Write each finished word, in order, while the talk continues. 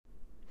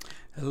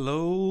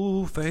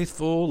Hello,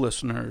 faithful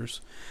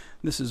listeners.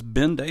 This is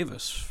Ben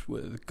Davis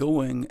with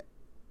Going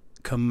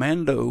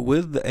Commando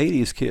with the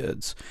 80s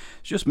Kids.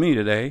 It's just me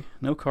today,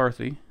 no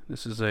Carthy.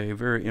 This is a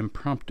very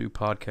impromptu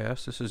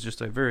podcast. This is just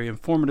a very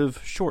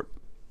informative, short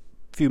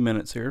few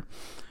minutes here.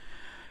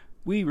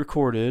 We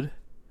recorded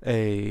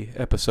a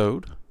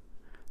episode,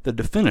 the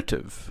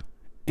definitive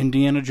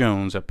Indiana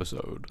Jones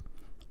episode.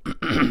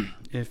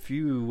 If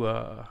you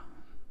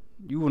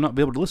will not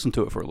be able to listen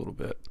to it for a little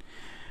bit.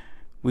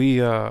 We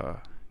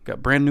got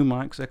brand new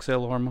mics,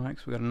 XLR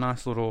mics. We got a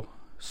nice little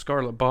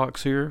Scarlett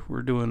box here.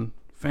 We're doing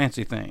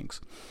fancy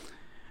things.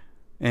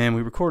 And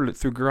we recorded it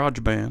through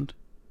GarageBand.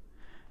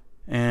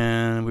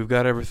 And we've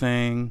got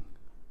everything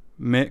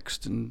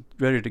mixed and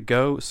ready to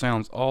go. It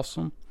sounds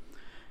awesome.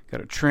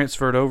 Got it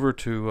transferred over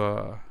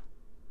to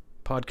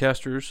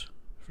Podcasters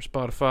for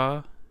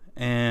Spotify.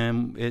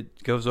 And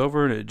it goes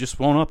over and it just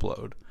won't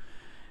upload.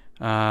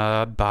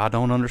 I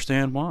don't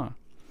understand why.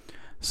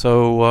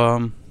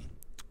 So,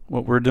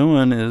 what we're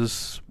doing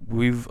is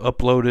we've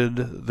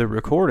uploaded the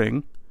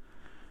recording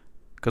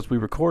because we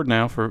record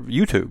now for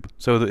YouTube.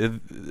 So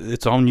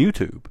it's on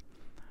YouTube,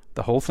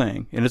 the whole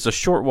thing. And it's a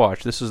short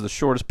watch. This is the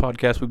shortest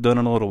podcast we've done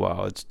in a little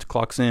while. It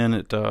clocks in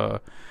at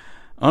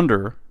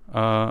under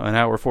an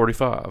hour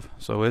 45.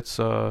 So it's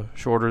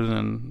shorter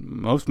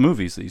than most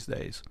movies these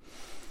days.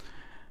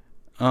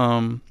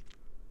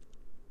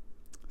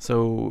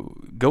 So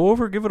go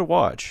over, give it a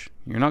watch.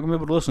 You're not going to be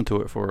able to listen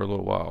to it for a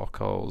little while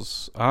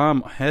because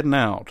I'm heading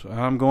out.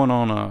 I'm going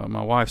on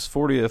my wife's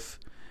 40th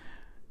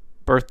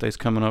birthday's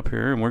coming up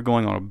here, and we're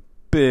going on a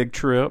big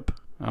trip.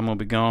 I'm going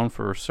to be gone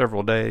for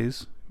several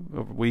days,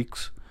 over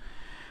weeks.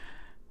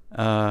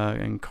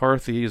 And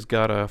Carthy has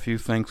got a few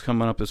things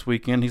coming up this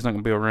weekend. He's not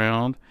going to be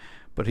around,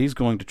 but he's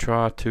going to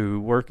try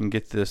to work and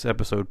get this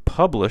episode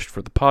published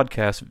for the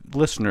podcast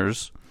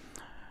listeners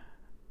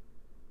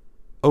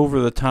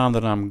over the time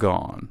that I'm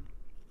gone.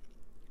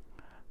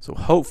 So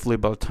hopefully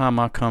by the time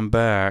I come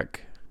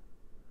back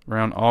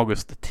around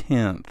August the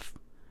 10th,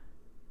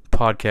 the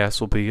podcast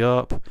will be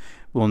up.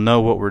 We'll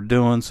know what we're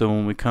doing, so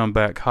when we come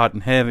back hot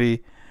and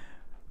heavy,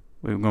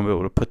 we're going to be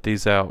able to put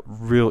these out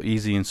real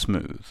easy and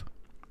smooth.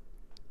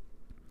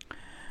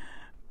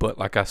 But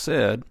like I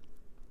said,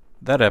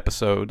 that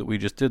episode that we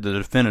just did, the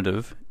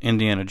definitive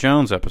Indiana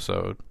Jones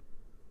episode,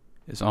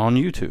 is on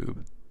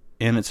YouTube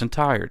in its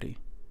entirety.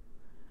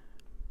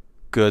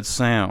 Good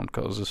sound,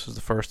 because this is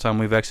the first time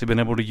we've actually been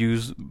able to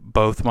use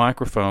both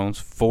microphones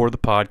for the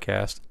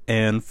podcast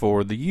and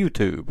for the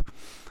YouTube.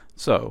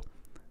 So,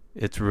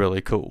 it's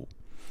really cool.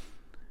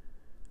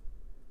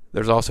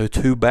 There's also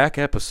 2 back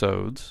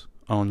episodes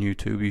on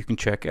YouTube you can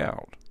check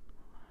out.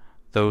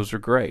 Those are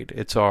great.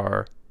 It's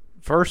our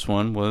first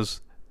one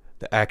was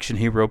the Action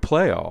Hero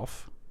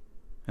Playoff.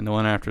 And the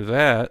one after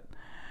that,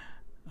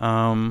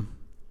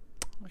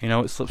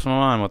 it slips my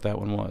mind what that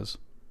one was.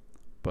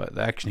 But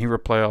the Action Hero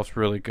Playoff's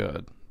really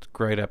good. It's a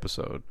great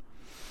episode.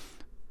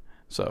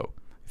 So,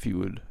 if you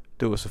would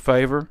do us a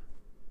favor,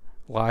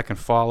 like and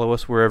follow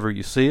us wherever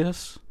you see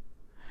us.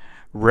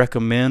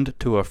 Recommend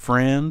to a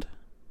friend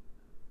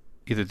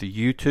either the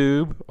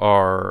YouTube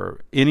or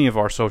any of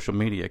our social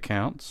media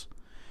accounts.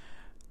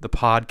 The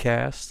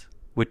podcast,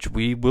 which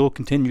we will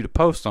continue to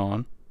post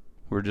on.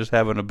 We're just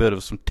having a bit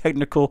of some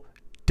technical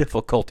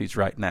difficulties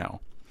right now.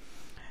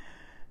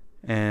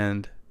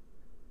 And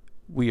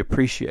we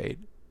appreciate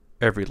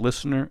every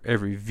listener,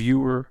 every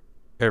viewer,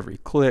 every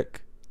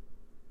click,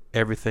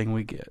 everything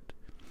we get.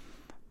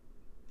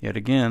 Yet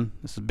again,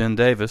 this is Ben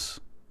Davis,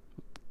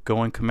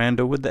 Going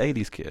Commando with the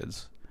 80s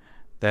Kids.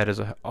 That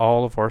is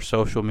all of our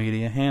social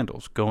media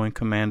handles, Going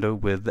Commando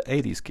with the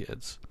 80s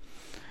Kids.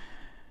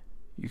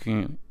 You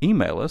can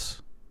email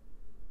us,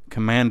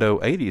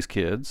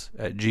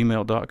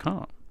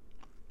 commando80skids@gmail.com.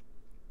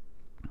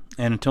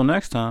 And until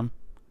next time,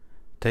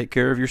 take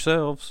care of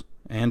yourselves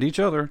and each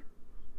other.